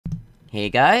Hey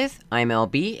guys, I'm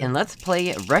LB, and let's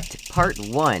play Wrecked Part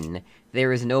 1.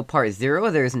 There is no Part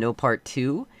 0, there is no Part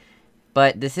 2,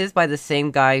 but this is by the same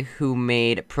guy who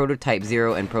made Prototype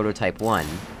 0 and Prototype 1.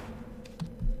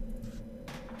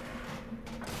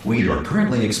 We are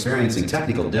currently experiencing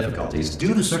technical difficulties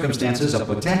due to circumstances of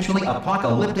potentially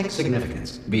apocalyptic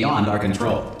significance beyond our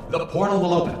control. The portal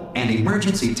will open, and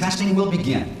emergency testing will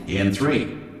begin in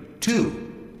 3, 2,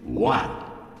 1.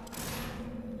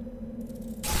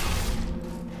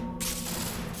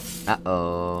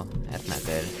 Uh-oh, that's not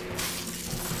good.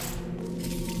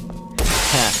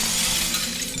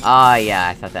 Ah, yeah,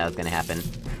 I thought that was gonna happen.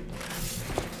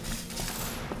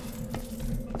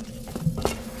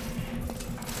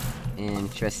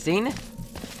 Interesting.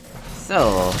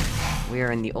 So, we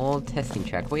are in the old testing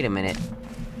track. Wait a minute.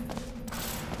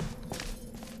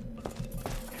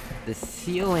 The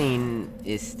ceiling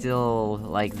is still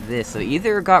like this, so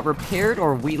either it got repaired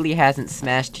or Wheatley hasn't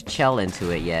smashed Chell into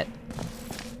it yet.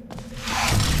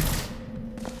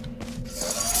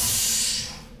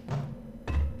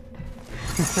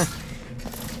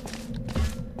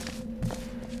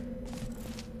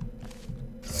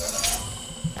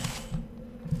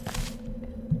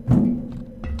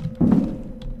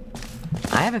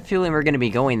 I have a feeling we're gonna be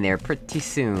going there pretty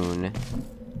soon.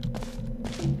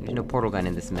 There's no portal gun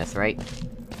in this mess, right?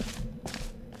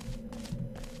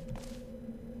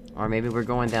 Or maybe we're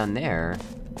going down there.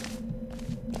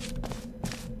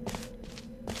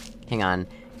 Hang on.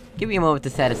 Give me a moment to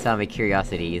satisfy my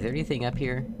curiosity. Is there anything up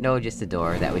here? No, just a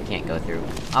door that we can't go through.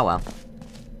 Oh well.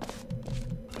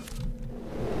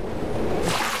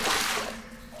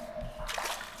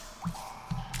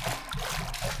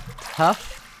 Tough?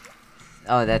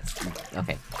 Oh, that's...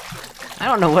 okay. I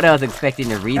don't know what I was expecting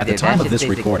to read there. At the time of this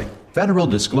recording, federal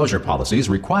disclosure policies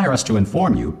require us to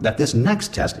inform you that this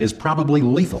next test is probably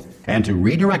lethal, and to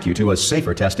redirect you to a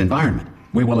safer test environment.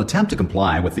 We will attempt to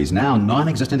comply with these now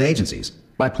non-existent agencies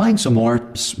by playing some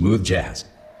more smooth jazz.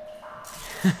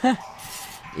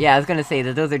 Yeah, I was gonna say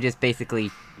that those are just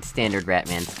basically standard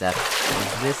Ratman stuff.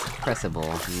 Is this pressable?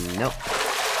 Nope.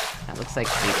 That looks like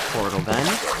a portal gun.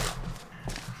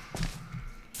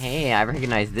 Hey, I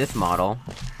recognize this model.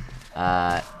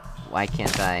 Why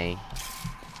can't I...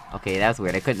 okay, that was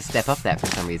weird. I couldn't step up that for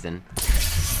some reason.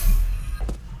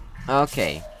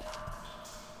 Okay.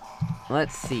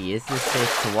 Let's see, is this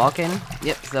safe to walk in?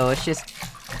 Yep, so it's just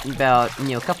about, you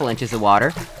know, a couple inches of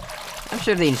water. I'm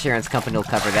sure the insurance company will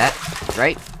cover that,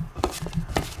 right?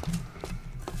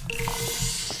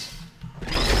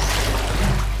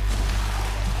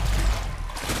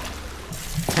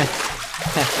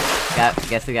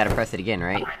 Guess we gotta press it again,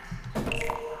 right?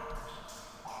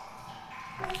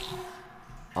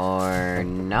 Or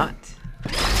not?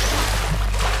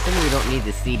 Assuming we don't need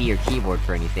the CD or keyboard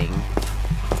for anything.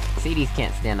 CDs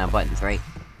can't stand on buttons, right?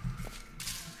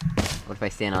 What if I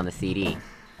stand on the CD?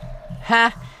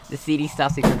 Ha! The CD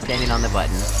stops me from standing on the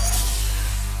button.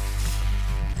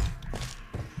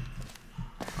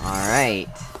 Alright.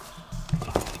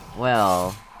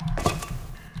 Well...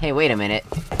 hey, wait a minute.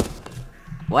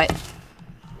 What?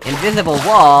 Invisible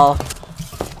wall?!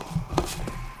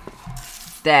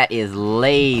 That is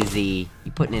lazy.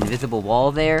 You put an invisible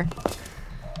wall there?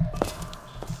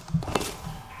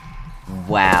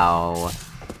 Wow.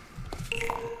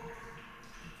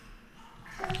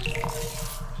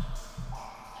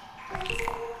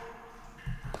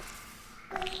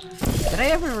 Did I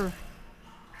ever...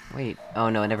 wait, oh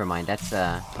no, never mind, that's,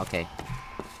 okay.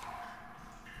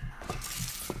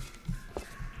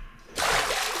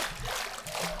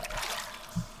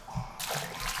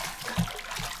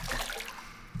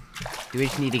 Do we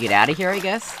just need to get out of here, I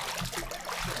guess?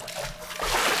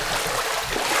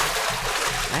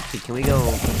 Actually, can we go...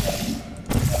 no.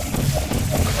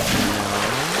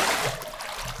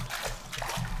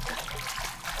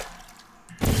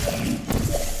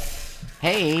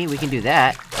 Hey, we can do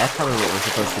that. That's probably what we're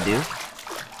supposed to do.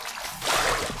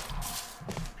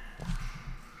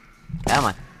 Come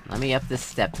on. Let me up this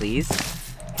step, please.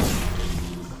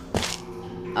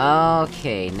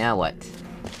 Okay, now what?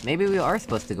 Maybe we are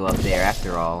supposed to go up there,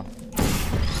 after all.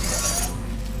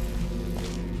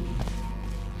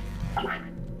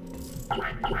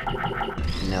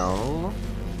 No.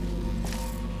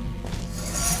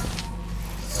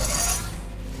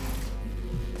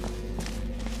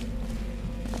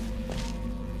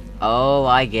 Oh,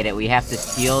 I get it, we have to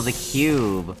steal the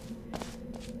cube.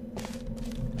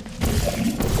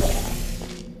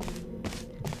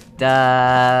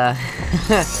 Duh.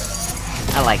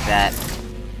 I like that.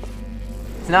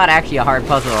 It's not actually a hard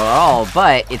puzzle at all,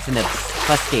 but it's an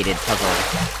obfuscated puzzle.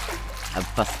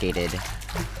 Obfuscated.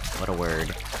 What a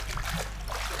word.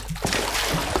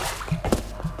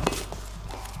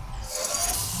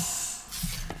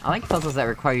 I like puzzles that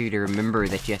require you to remember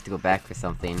that you have to go back for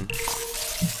something.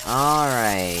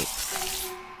 Alright.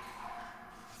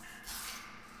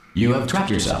 You have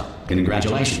trapped yourself.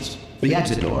 Congratulations. The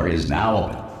exit door is now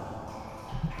open.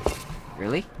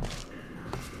 Really?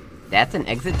 That's an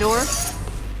exit door?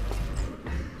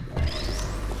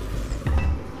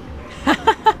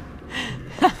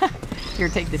 Here,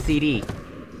 take the CD.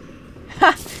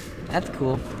 That's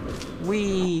cool.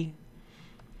 Whee!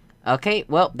 Okay,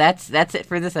 well, that's it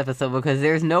for this episode, because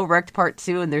there's no Wrecked Part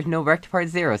 2 and there's no Wrecked Part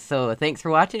 0, so thanks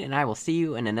for watching, and I will see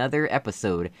you in another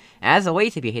episode. As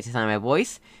always, if you hate the sound of my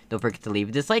voice, don't forget to leave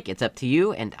a dislike, it's up to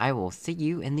you, and I will see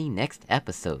you in the next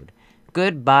episode.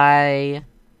 Goodbye!